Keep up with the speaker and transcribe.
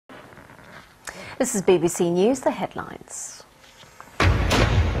This is BBC News, the headlines. A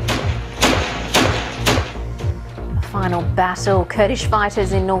final battle. Kurdish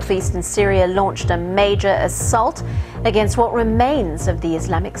fighters in northeastern Syria launched a major assault against what remains of the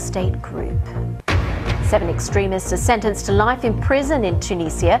Islamic State group. 7 extremists are sentenced to life in prison in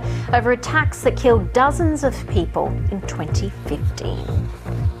Tunisia over attacks that killed dozens of people in 2015.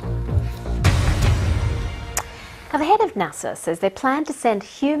 Now, the head of NASA says they plan to send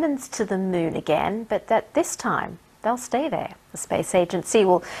humans to the moon again, but that this time they'll stay there. The space agency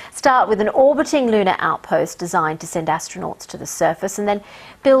will start with an orbiting lunar outpost designed to send astronauts to the surface and then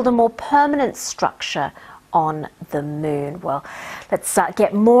build a more permanent structure on the moon. Well, let's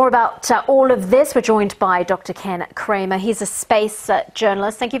get more about all of this. We're joined by Dr. Ken Kramer. He's a space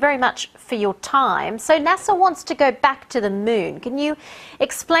journalist. Thank you very much for your time. So NASA wants to go back to the moon. Can you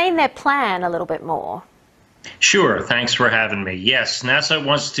explain their plan a little bit more? Sure. Thanks for having me. Yes, NASA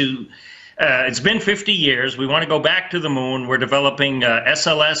wants to, it's been 50 years. We want to go back to the moon. We're developing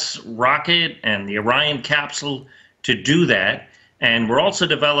SLS rocket and the Orion capsule to do that. And we're also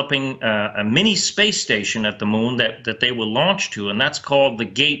developing a mini space station at the moon that they will launch to, and that's called the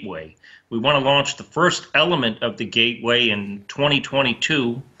Gateway. We want to launch the first element of the Gateway in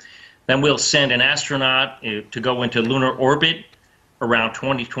 2022. Then we'll send an astronaut to go into lunar orbit around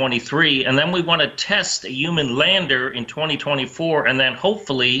 2023, and then we want to test a human lander in 2024, and then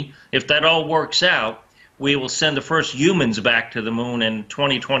hopefully, if that all works out, we will send the first humans back to the moon in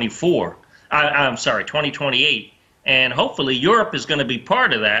 2028. And hopefully Europe is going to be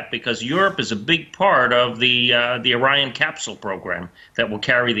part of that, because Europe is a big part of the Orion capsule program that will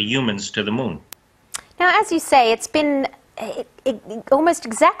carry the humans to the moon. Now, as you say, it's been almost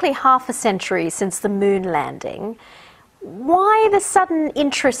exactly half a century since the moon landing. Why the sudden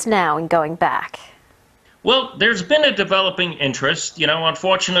interest now in going back? Well, there's been a developing interest. You know,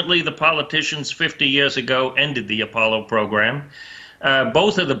 unfortunately, the politicians 50 years ago ended the Apollo program.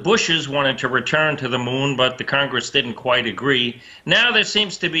 Both of the Bushes wanted to return to the moon, but the Congress didn't quite agree. Now there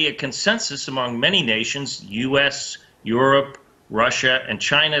seems to be a consensus among many nations, U.S., Europe, Russia, and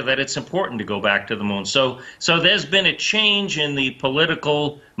China, that it's important to go back to the moon. So there's been a change in the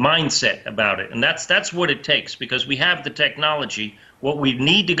political mindset about it, and that's what it takes, because we have the technology. What we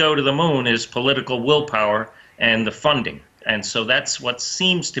need to go to the moon is political willpower and the funding, and so that's what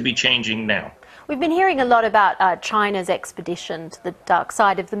seems to be changing now. We've been hearing a lot about China's expedition to the dark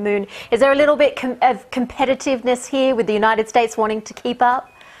side of the moon. Is there a little bit of competitiveness here with the United States wanting to keep up?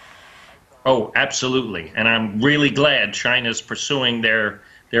 Oh, absolutely. And I'm really glad China's pursuing their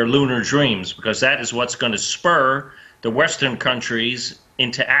lunar dreams, because that is what's going to spur the Western countries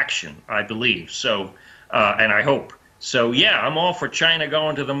into action, I believe. So, and I hope. So, yeah, I'm all for China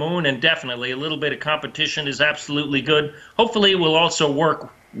going to the moon, and definitely a little bit of competition is absolutely good. Hopefully we'll also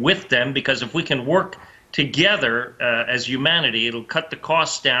work with them, because if we can work together as humanity, it'll cut the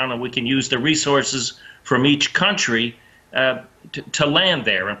costs down, and we can use the resources from each country to land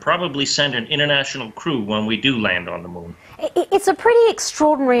there, and probably send an international crew when we do land on the moon. It's a pretty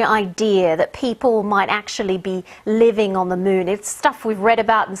extraordinary idea that people might actually be living on the moon. It's stuff we've read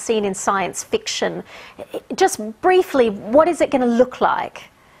about and seen in science fiction. Just briefly, what is it going to look like?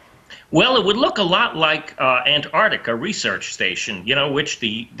 Well, it would look a lot like Antarctica research station, you know, which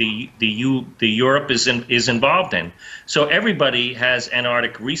the Europe is involved in. So everybody has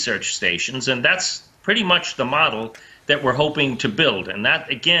Antarctic research stations, and that's pretty much the model that we're hoping to build. And that,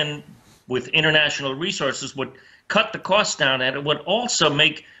 again, with international resources, would cut the cost down, and it would also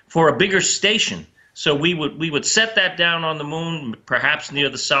make for a bigger station. So we would set that down on the moon, perhaps near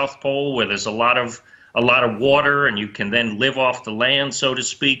the South Pole, where there's a lot of water, and you can then live off the land, so to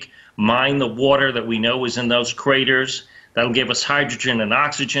speak, mine the water that we know is in those craters. That'll give us hydrogen and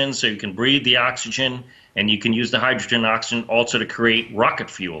oxygen, so you can breathe the oxygen, and you can use the hydrogen and oxygen also to create rocket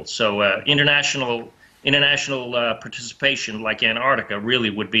fuel. So international participation like Antarctica really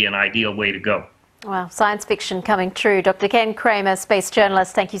would be an ideal way to go. Well, science fiction coming true. Dr. Ken Kramer, space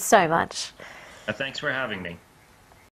journalist, thank you so much. Thanks for having me.